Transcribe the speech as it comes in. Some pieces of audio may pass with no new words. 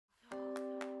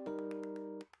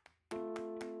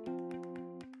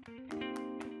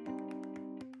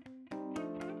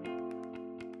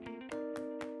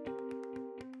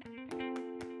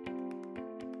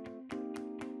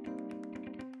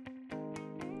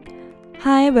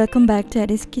Hi, welcome back to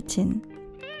Eddie's Kitchen.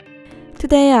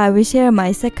 Today I will share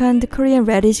my second Korean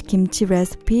radish kimchi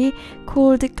recipe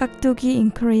called GgakDuGi in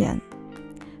Korean.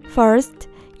 First,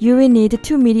 you will need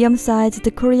 2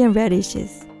 medium-sized Korean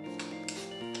radishes.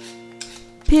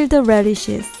 Peel the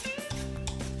radishes.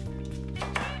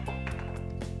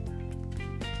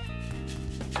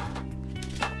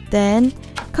 Then,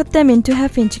 cut them into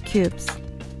half-inch cubes.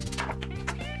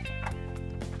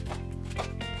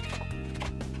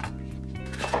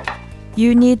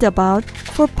 You need about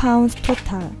 4 pounds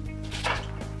total.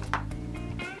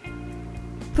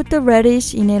 Put the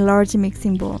radish in a large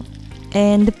mixing bowl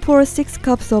and pour 6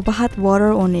 cups of hot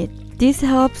water on it. This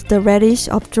helps the radish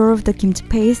absorb the kimchi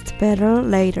paste better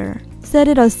later. Set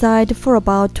it aside for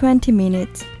about 20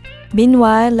 minutes.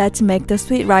 Meanwhile, let's make the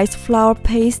sweet rice flour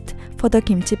paste for the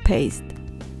kimchi paste.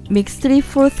 Mix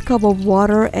 3/4 cup of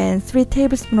water and 3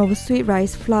 tablespoons of sweet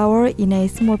rice flour in a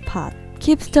small pot.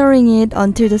 Keep stirring it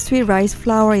until the sweet rice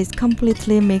flour is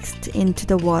completely mixed into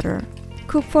the water.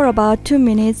 Cook for about 2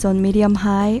 minutes on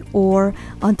medium-high or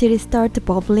until it starts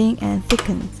bubbling and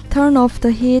thickens. Turn off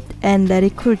the heat and let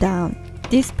it cool down.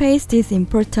 This paste is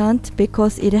important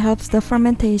because it helps the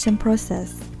fermentation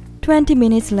process. 20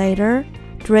 minutes later,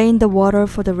 drain the water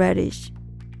for the radish.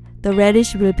 The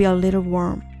radish will be a little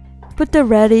warm. Put the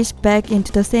radish back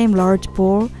into the same large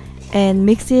bowl and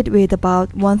mix it with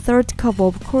about 1/3 cup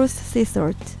of coarse sea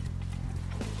salt.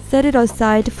 Set it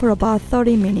aside for about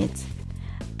 30 minutes.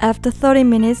 After 30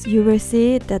 minutes, you will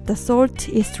see that the salt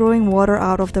is drawing water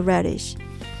out of the radish.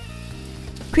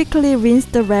 Quickly rinse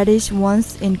the radish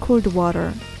once in cold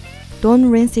water. Don't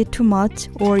rinse it too much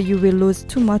or you will lose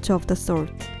too much of the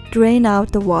salt. Drain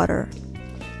out the water.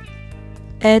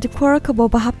 Add 1/4 cup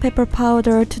of hot pepper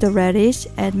powder to the radish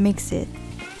and mix it.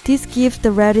 This gives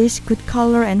the radish good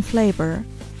color and flavor.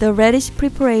 The radish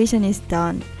preparation is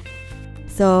done.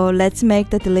 So let's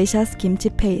make the delicious kimchi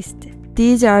paste.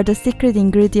 These are the secret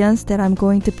ingredients that I'm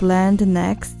going to blend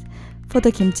next for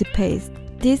the kimchi paste.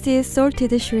 This is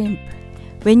salted shrimp.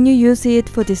 When you use it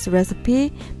for this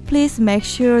recipe, please make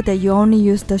sure that you only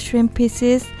use the shrimp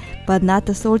pieces but not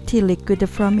the salty liquid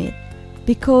from it,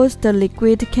 because the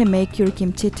liquid can make your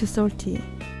kimchi too salty.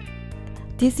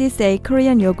 This is a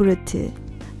Korean yogurt.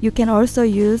 You can also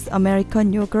use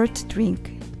American yogurt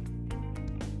drink.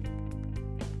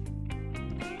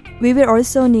 We will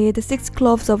also need 6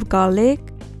 cloves of garlic,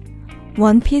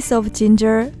 1 piece of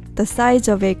ginger the size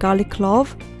of a garlic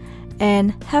clove,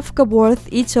 and half cup worth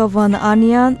each of an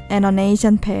onion and an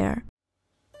Asian pear.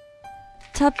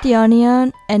 Chop the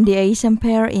onion and the Asian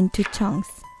pear into chunks.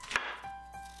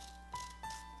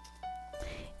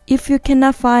 If you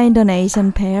cannot find an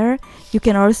Asian pear, you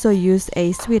can also use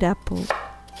a sweet apple.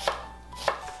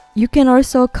 You can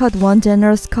also cut 1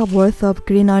 generous cup worth of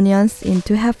green onions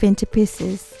into half-inch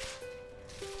pieces.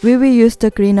 We will use the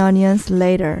green onions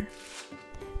later.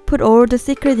 Put all the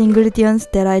secret ingredients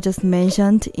that I just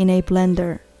mentioned in a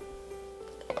blender.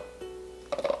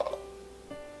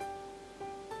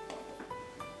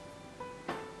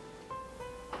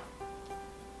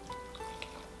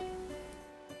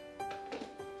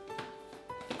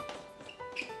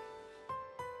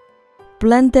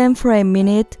 Blend them for a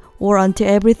minute or until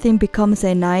everything becomes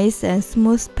a nice and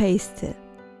smooth paste.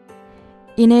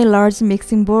 In a large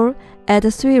mixing bowl, add the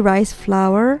sweet rice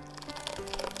flour,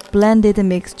 blended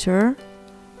mixture,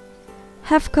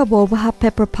 half cup of hot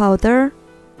pepper powder,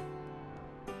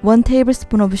 1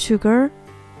 tablespoon of sugar,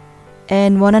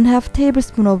 and 1/2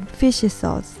 tablespoon of fish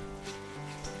sauce.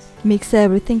 Mix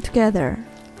everything together.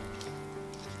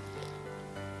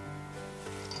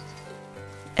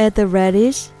 Add the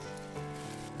radish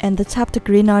and the chopped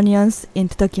green onions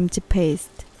into the kimchi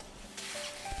paste.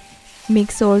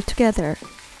 Mix all together.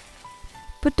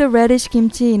 Put the radish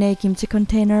kimchi in a kimchi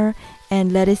container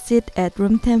and let it sit at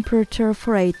room temperature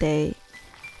for a day.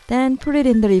 Then put it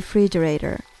in the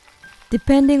refrigerator.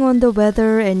 Depending on the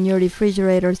weather and your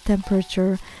refrigerator's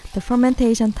temperature, the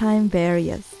fermentation time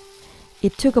varies.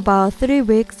 It took about 3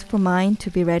 weeks for mine to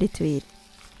be ready to eat.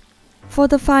 For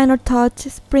the final touch,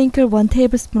 sprinkle 1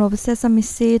 tablespoon of sesame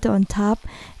seed on top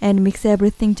and mix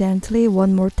everything gently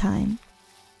one more time.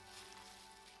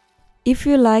 If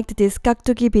you liked this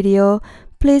GgakDuGi video,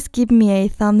 please give me a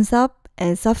thumbs up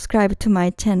and subscribe to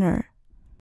my channel.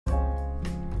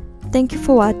 Thank you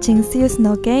for watching. See you soon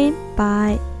again.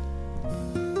 Bye.